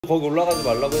거기 올라가지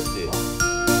말라고 했지.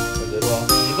 내려와.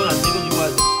 이건 안 찍어주고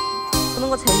해야지. 보는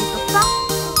거 재밌었어?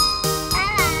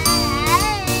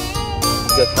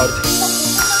 야, 다리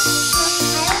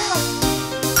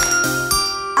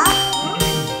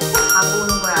가고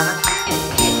오는 거야, 알았지?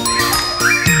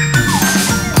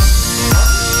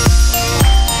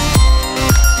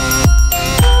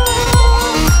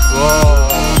 와.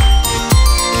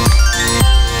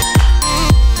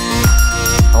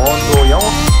 강원도 영어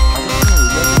자격증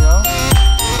얘기하냐?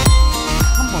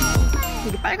 한 번 더.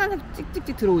 되게 빨간색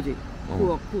찍찍찍 들어오지?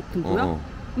 그거 등 보여?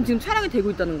 그럼 지금 촬영이 되고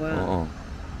있다는 거야.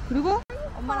 그리고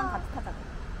엄마랑 같이 타자고.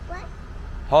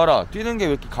 봐라, 뛰는 게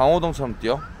왜 이렇게 강호동처럼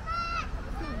뛰어?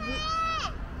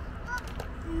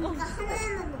 이거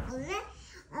하나만 먹을래?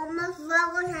 엄마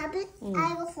그거하고 잡을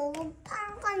이거 보고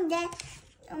판 건데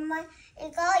엄마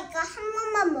이거 한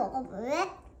번만 먹어볼래?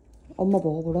 엄마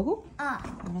먹어보라고? 어.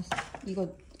 알았어. 이거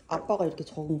아빠가 이렇게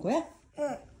적은 거야?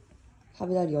 응.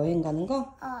 밥이달 여행 가는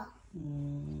거? 어.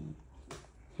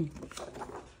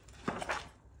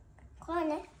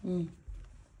 그러네. 응.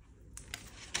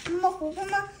 엄마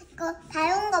고구마 이거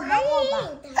다른 거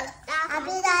먹어봐.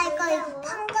 아비다 이거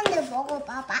판 건데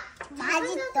먹어봐봐.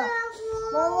 맛있어.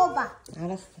 먹어봐.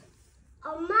 알았어.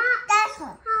 엄마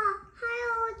따서.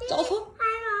 할아버지. 쪄서?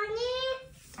 할머니.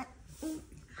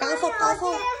 까서? 까서.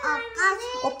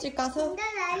 껍질 까서?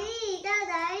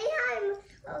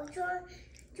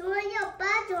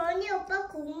 조원이 오빠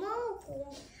고마워.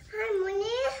 할머니,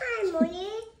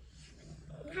 할아버지,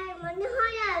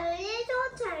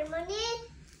 소트 할머니,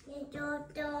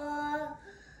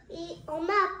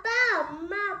 엄마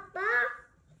아빠.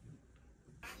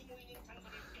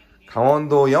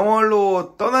 강원도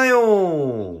영월로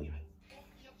떠나요.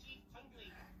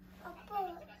 아빠.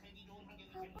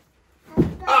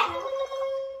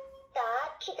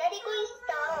 나 기다리고 있어.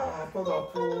 아빠도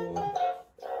아파.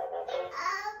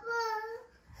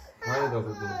 다행이다,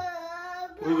 그래도.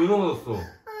 우리 왜 넘어졌어?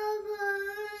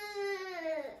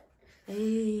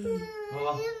 에이.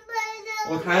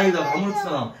 다행이다.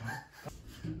 아무렇지나.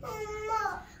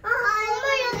 엄마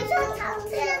여기서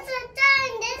잡히어서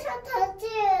짜는데 저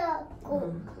터지고.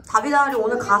 다비다리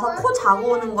오늘 가서 코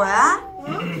자고 오는 거야?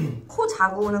 코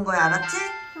자고 오는 거야, 알았지?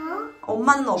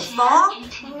 엄마는 없어?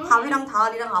 다비랑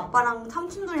다을이랑 아빠랑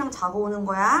삼촌들이랑 자고 오는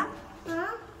거야?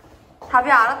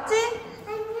 다비 알았지?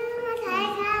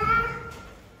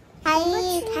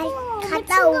 아이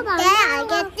갔다 올게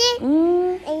알겠지?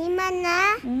 내일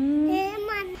만나. 내일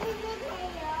만나.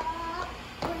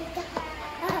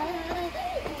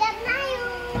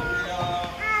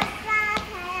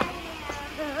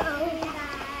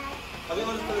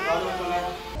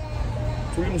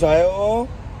 졸리면 자요.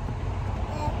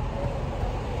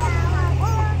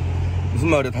 무슨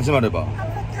말이야? 다시 말해봐.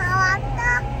 아빠 다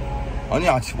왔다. 아니,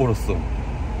 아직 멀었어.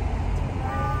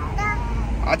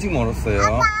 아직 멀었어요.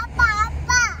 아빠.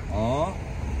 어?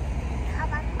 다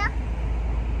왔다.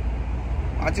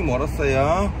 아직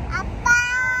멀었어요. 아빠.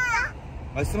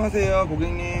 말씀하세요,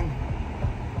 고객님.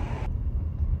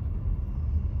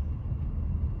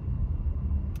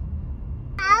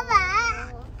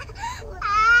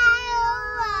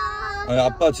 아니,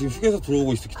 아빠 지금 휴게소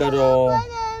들어오고 있어. 기다려.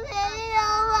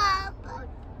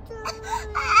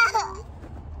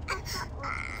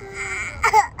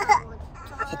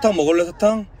 사탕 먹을래,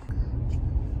 사탕?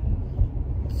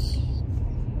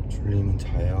 졸리면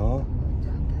자요.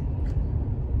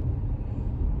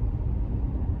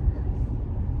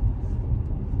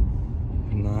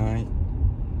 굿나잇.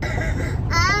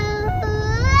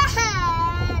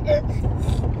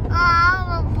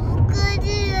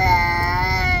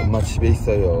 엄마 집에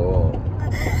있어요.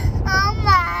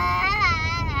 엄마.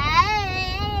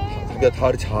 자기야,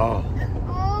 다리 자.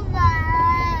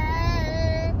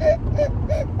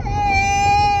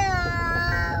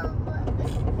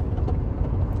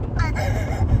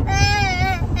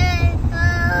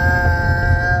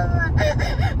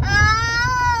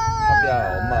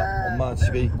 자기야, 엄마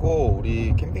집에 있고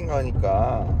우리 캠핑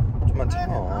가니까 좀만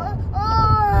참아.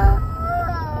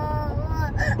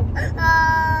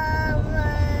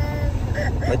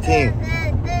 파이팅.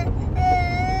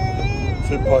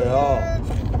 슬퍼요.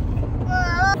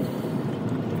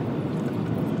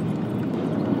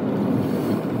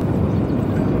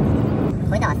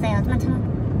 거의 다 왔어요. 좀만 참아.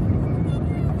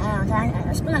 저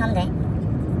한 10분만 가면 돼.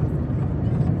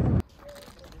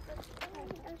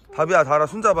 다비야, 다라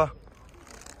손잡아.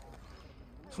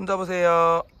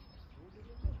 손잡으세요.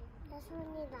 나 손이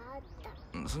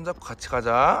나왔다. 손잡고 같이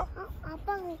가자.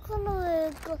 아빠 이거는 왜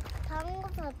이거 다른 거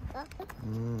샀다?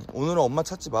 오늘은 엄마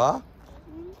찾지 마.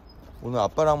 오늘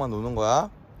아빠랑만 노는 거야.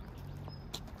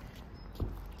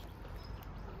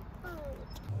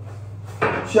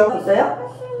 취하고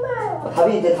있어요?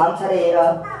 답이 이제 다음 차례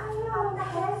얘랑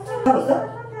하고 있어?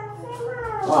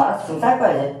 알았어. 지금 쌀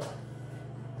거야 이제.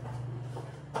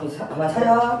 그만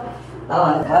차려. 나와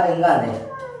안 돼. 가야 되는 거 안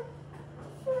돼.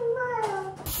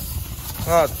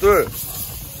 하나 둘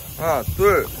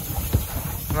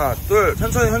하나 둘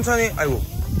천천히 아이고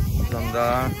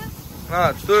감사합니다.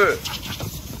 하나 둘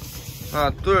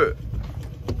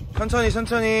천천히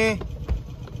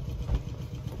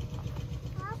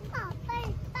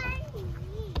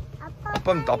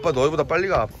아빠 너희보다 빨리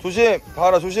가. 조심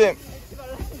다하라 조심.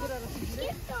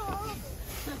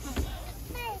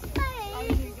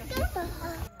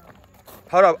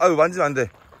 다하라 아유 만지면 안돼.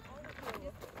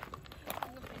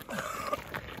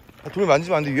 돌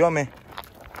만지면 안돼. 위험해.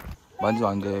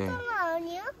 만지면 안돼.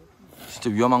 아니야? 진짜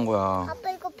위험한 거야. 아빠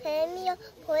이거 뱀이야.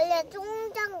 벌레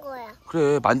쫑잔 거야.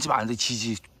 그래 만지면 안돼.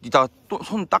 지지. 이따가 또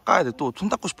손 닦아야 돼. 또 손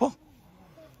닦고 싶어?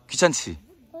 귀찮지?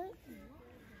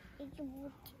 이게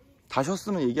뭐지? 다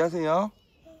쉬었으면 얘기하세요.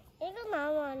 이거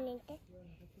나무 아닌데?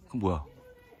 그럼 뭐야?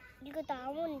 이거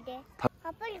나무인데. 다-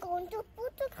 아빠 이거 엄청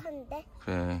뽀득한데?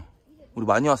 그래 우리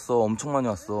많이 왔어. 엄청 많이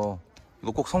왔어.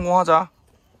 이거 꼭 성공하자.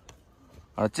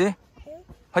 알았지? 응.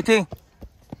 화이팅!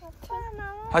 아빠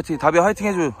나무 화이팅! 다비야 화이팅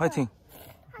해줘요. 화이팅!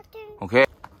 하트. 오케이.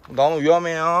 나무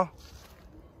위험해요.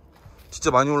 진짜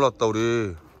많이 올랐다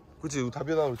우리. 그치?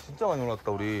 다비야 나무 진짜 많이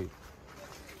올랐다 우리.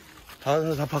 다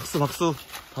박수.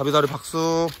 다비 다리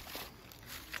박수.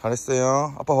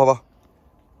 잘했어요. 아빠 봐봐.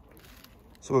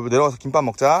 저 내려가서 김밥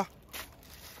먹자.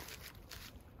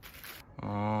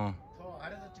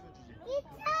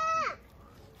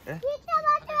 예? 피자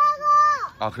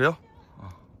맞으라고! 아 그래요?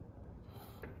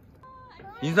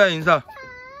 인사해 인사.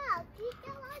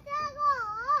 피자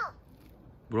맞으라고!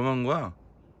 뭐라고 하는 거야?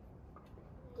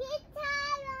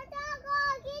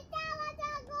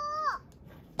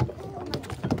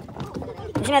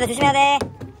 조심해야 돼.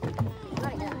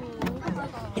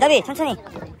 이다비 천천히.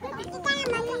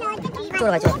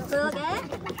 이쪽으로 가죠.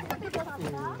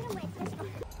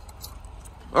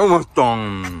 아우 맛있다.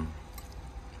 안돼.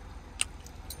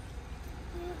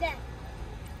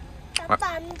 아빠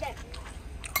안돼.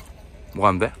 뭐가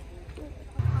안 돼? 아빠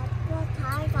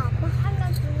다이가 아빠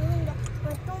하나 주는데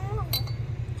왜 또 먹어?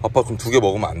 아빠 그럼 2개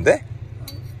먹으면 안 돼?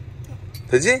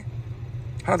 되지?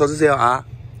 하나 더 주세요. 아.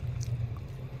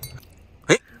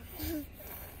 에?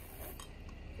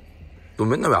 너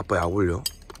맨날 왜 아빠 약 올려?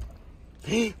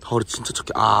 다리 진짜 착해.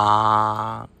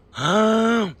 아.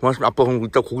 고맙습니다. 아빠 그럼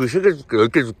이따 고기 3개 줄게.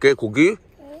 10개 줄게. 고기.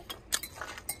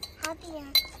 밥이야.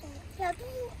 야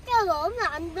진짜 넣으면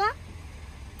안 돼?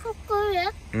 초콜릿?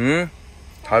 응.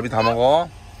 다비 다 먹어.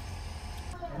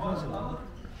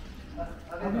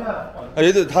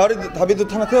 얘들 다비도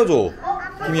하나 태워줘.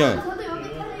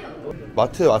 김현.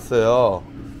 마트에 왔어요.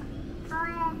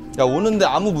 야 오는데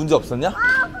아무 문제 없었냐?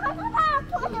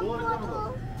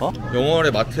 어?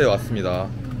 영월의 마트에 왔습니다.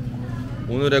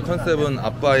 오늘의 컨셉은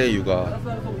아빠의 육아.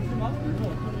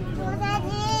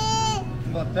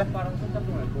 이거 어때?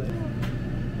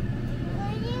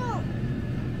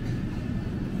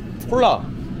 콜라.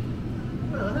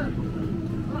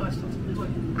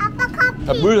 아빠 커피.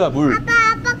 자, 물 사, 물.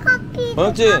 아빠 커피.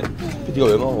 맞지? 네가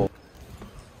왜 먹어?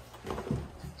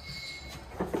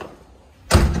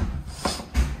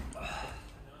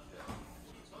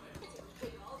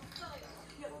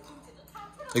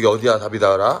 여기 어디야,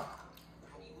 다비다라?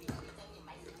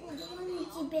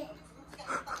 집에.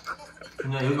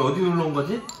 그냥 여기 어디 놀러 온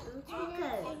거지?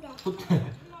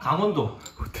 호텔. 강원도.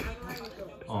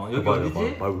 여기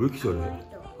어디지? 말 왜 이렇게 잘해?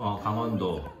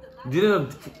 강원도. 니네는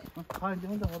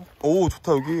오,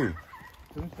 좋다, 여기.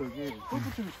 여기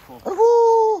골프 치고 싶어.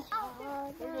 아이고.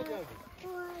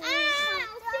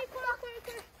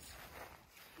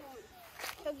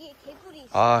 저기 개구리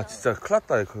있어. 아, 진짜 큰일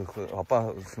났다. 그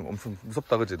아빠 지금 엄청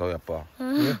무섭다, 그치? 너희 아빠.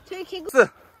 저기 개구리.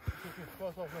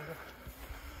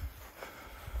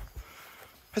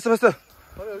 패스. 패스.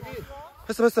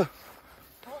 패스.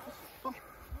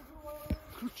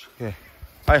 그렇지. 예.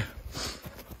 아이.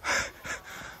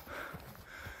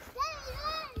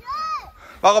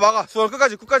 막아. 수원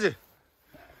끝까지.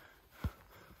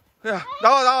 야,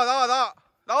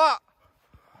 나와.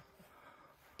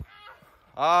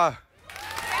 아.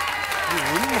 이게 왜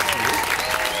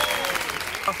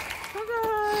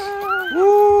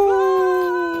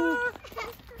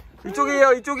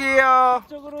이렇게 이쪽이에요.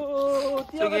 이쪽으로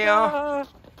저기요.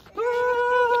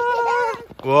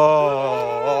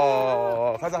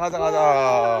 와. 가자.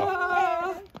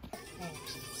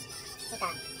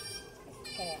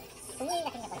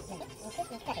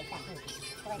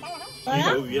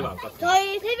 여기 위에 안 깠어.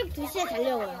 저희 새벽 2시에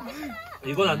달려와요.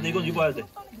 이건 안 돼. 이건 입어야 돼.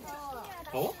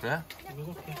 그래?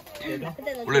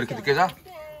 원래 이렇게 늦게 자?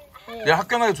 내일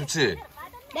학교 가기 좋지?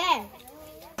 네.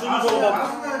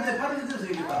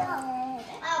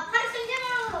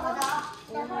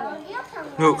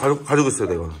 이거 가지고 있어야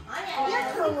돼, 이거.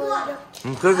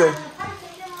 응, 그래.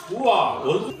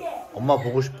 엄마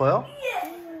보고 싶어요?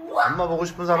 엄마 보고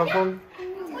싶은 사람 손?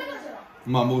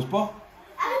 엄마 안 보고 싶어?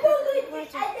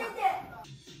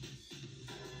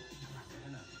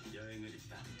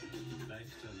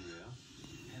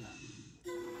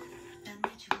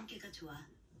 남의 주근깨가 좋아.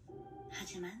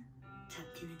 하지만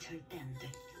잡티는 절대 안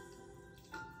돼.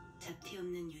 잡티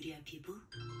없는 유리아 피부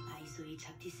아이소이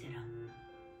잡티 세럼.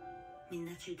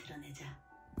 민낯을 드러내자.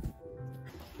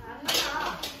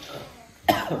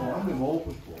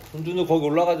 손준우 거기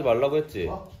올라가지 말라고 했지?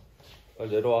 빨리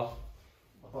내려와.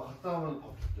 아빠 갔다 오면 밥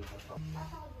줄게.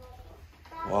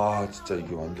 와, 진짜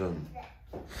이게 완전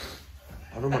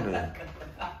하루 만에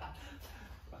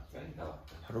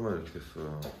이렇게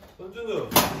됐어. 손준우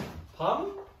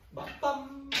밤?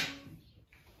 맞밤.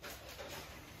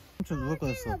 누가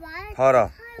꺼냈어? 다알아,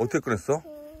 어떻게 꺼냈어?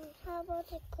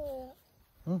 아버지 거요.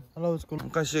 응? 할아버지 거. 한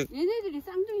칸씩. 얘네들이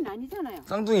쌍둥이는 아니잖아요.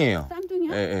 쌍둥이에요.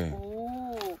 쌍둥이야? 예, 예.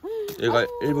 오. 얘가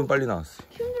 1분 빨리 나왔어요.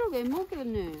 키우느라고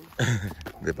애먹겠네.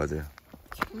 네, 맞아요.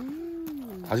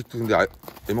 아직도 근데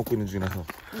애 먹고 있는 중이라서.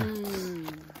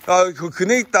 아, 그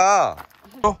그네 있다.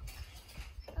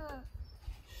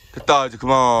 됐다, 이제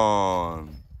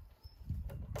그만.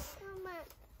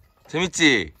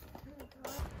 재밌지?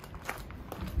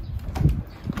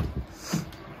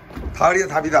 다알이다,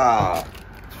 답이다.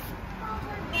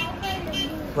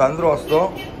 왜 안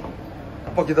들어왔어?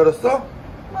 아빠 기다렸어?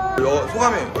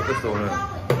 소감이 어땠어, 오늘?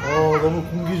 너무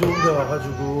공기 좋은 데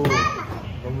와가지고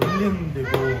너무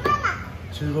힐링되고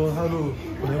즐거운 하루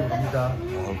보내고 갑니다.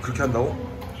 그렇게 한다고?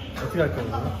 어떻게 할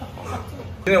거예요?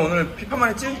 근데 오늘 피파만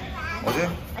했지? 어제?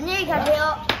 안녕히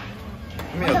가세요.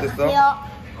 혜민이 어땠어?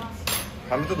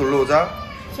 다음에 또 놀러 오자.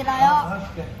 싫어요.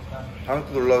 다음에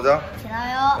또 놀러 오자.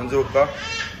 싫어요. 언제 올까?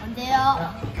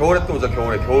 언제요? 겨울에 또 오자,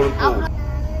 겨울에. 겨울은 또.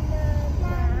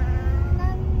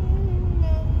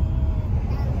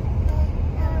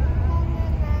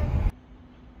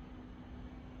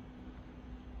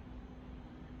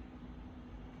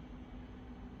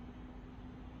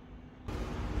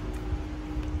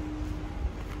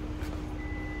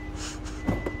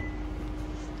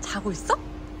 자고 있어?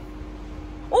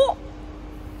 어?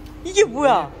 이게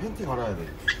뭐야? 팬티 갈아야 돼.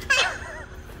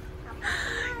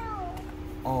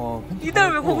 팬티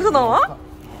이달 왜 거기서 나와?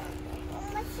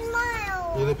 엄마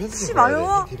심어요. 얘네 팬티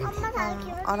심어요? 엄마 다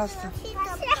기분. 알았어.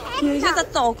 길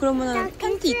씻었어. 그러면은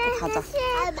팬티 입고 가자.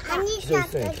 많이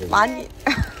쌌어. 많이.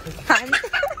 아니.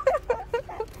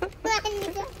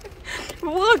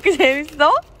 뭐가 그렇게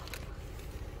재밌어?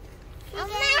 엄마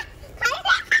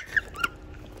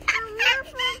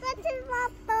보고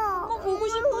싶었어. 보고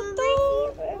싶었어.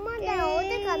 엄마 나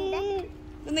어디 간대?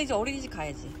 근데 이제 어린이집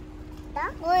가야지. 나?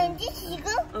 뭐인지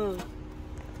지금? 응.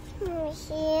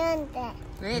 쉬운데.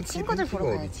 왜? 친구들 보러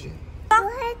가야지. 뭐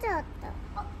해줬다.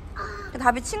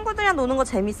 다비 친구들이랑 노는 거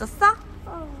재밌었어?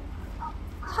 어.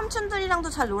 삼촌들이랑도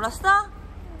잘 놀았어?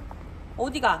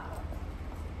 어디가?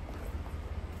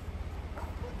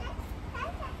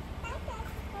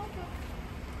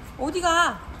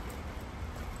 어디가?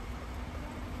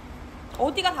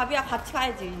 어디가 다비야? 같이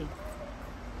가야지.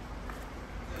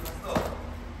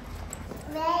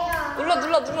 왜요?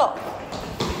 눌러.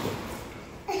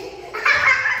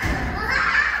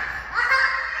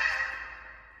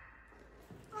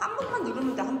 한 번만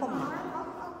누르면 돼, 한 번만.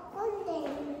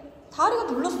 다리가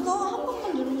눌렀어. 한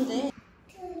번만 누르면 돼.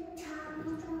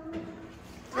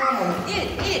 그럼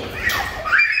 1.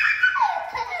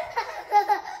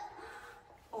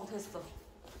 됐어.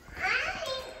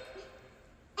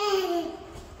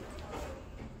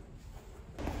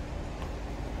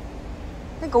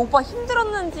 그러니까 오빠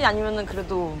힘들었는지 아니면은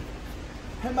그래도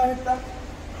할만했다?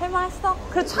 할만했어?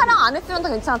 그래 촬영 안 했으면 더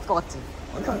괜찮았을 것 같지?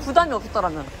 부담이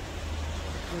없었더라면.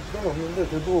 부담이 없는데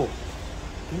그래도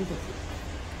재밌었어.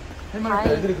 할만했다.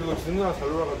 다행. 애들이 그거 진우랑 잘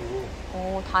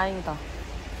놀아가지고. 다행이다.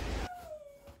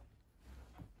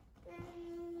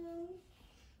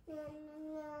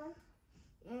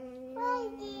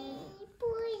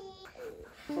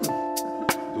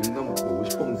 농담 먹고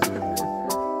 50번 쓰는데.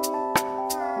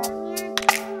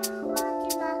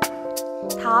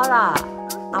 다알아,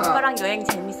 아빠랑 여행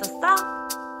재밌었어?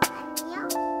 아니요.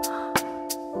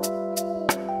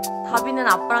 다비는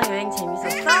아빠랑 여행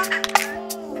재밌었어?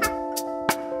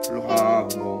 일로 가,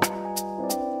 뭐.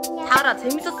 다알아,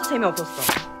 재밌었어? 재미없었어?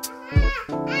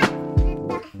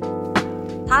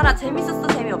 다알아, 재밌었어?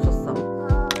 재미없었어?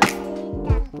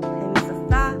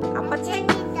 재밌었어? 아빠 책?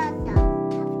 재밌었어.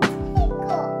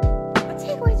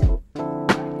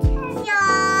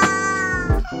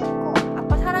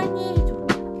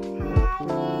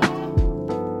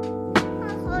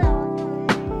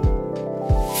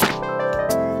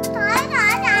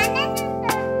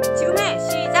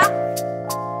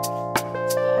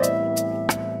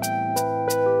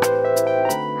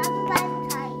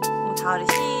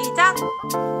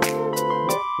 줘.